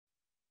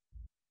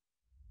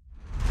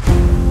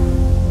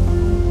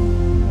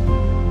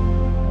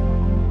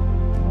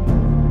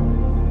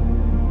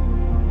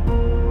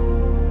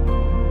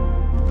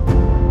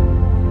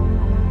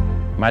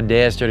My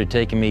dad started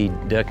taking me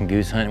duck and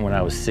goose hunting when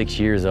I was 6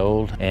 years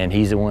old, and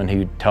he's the one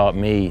who taught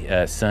me,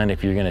 son,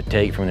 if you're gonna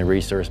take from the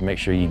resource, make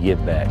sure you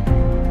give back.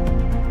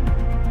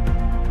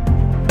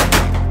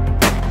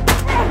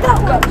 I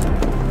got one!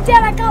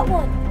 Dad, I got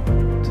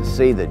one! To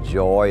see the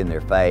joy in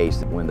their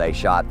face when they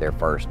shot their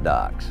first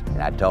ducks.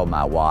 And I told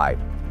my wife,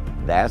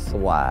 that's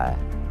why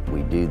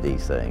we do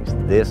these things.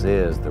 This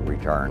is the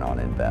return on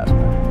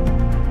investment.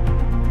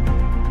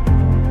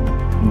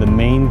 The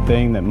main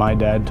thing that my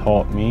dad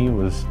taught me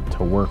was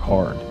to work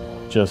hard.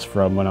 Just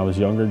from when I was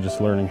younger,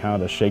 just learning how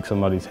to shake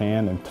somebody's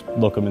hand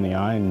and look them in the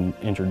eye and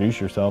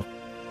introduce yourself.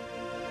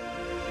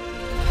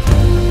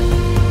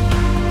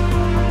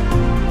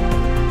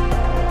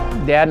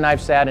 Dad and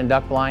I've sat in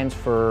duck blinds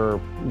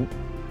for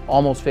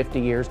almost 50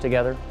 years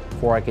together.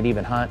 Before I could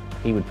even hunt,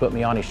 he would put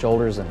me on his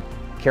shoulders and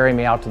carry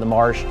me out to the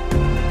marsh.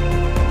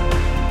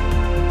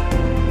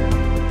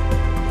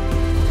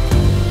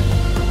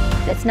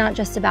 It's not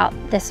just about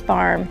this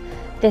farm,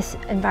 this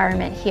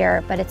environment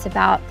here, but it's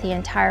about the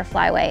entire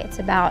flyway. It's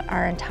about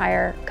our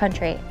entire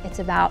country. It's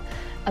about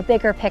a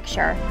bigger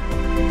picture.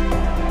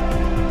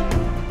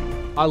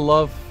 I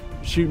love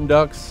shooting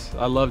ducks.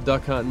 I love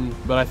duck hunting,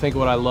 but I think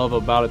what I love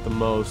about it the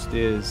most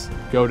is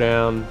go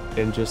down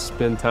and just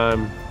spend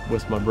time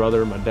with my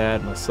brother, my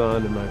dad, my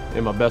son,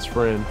 and my best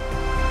friend.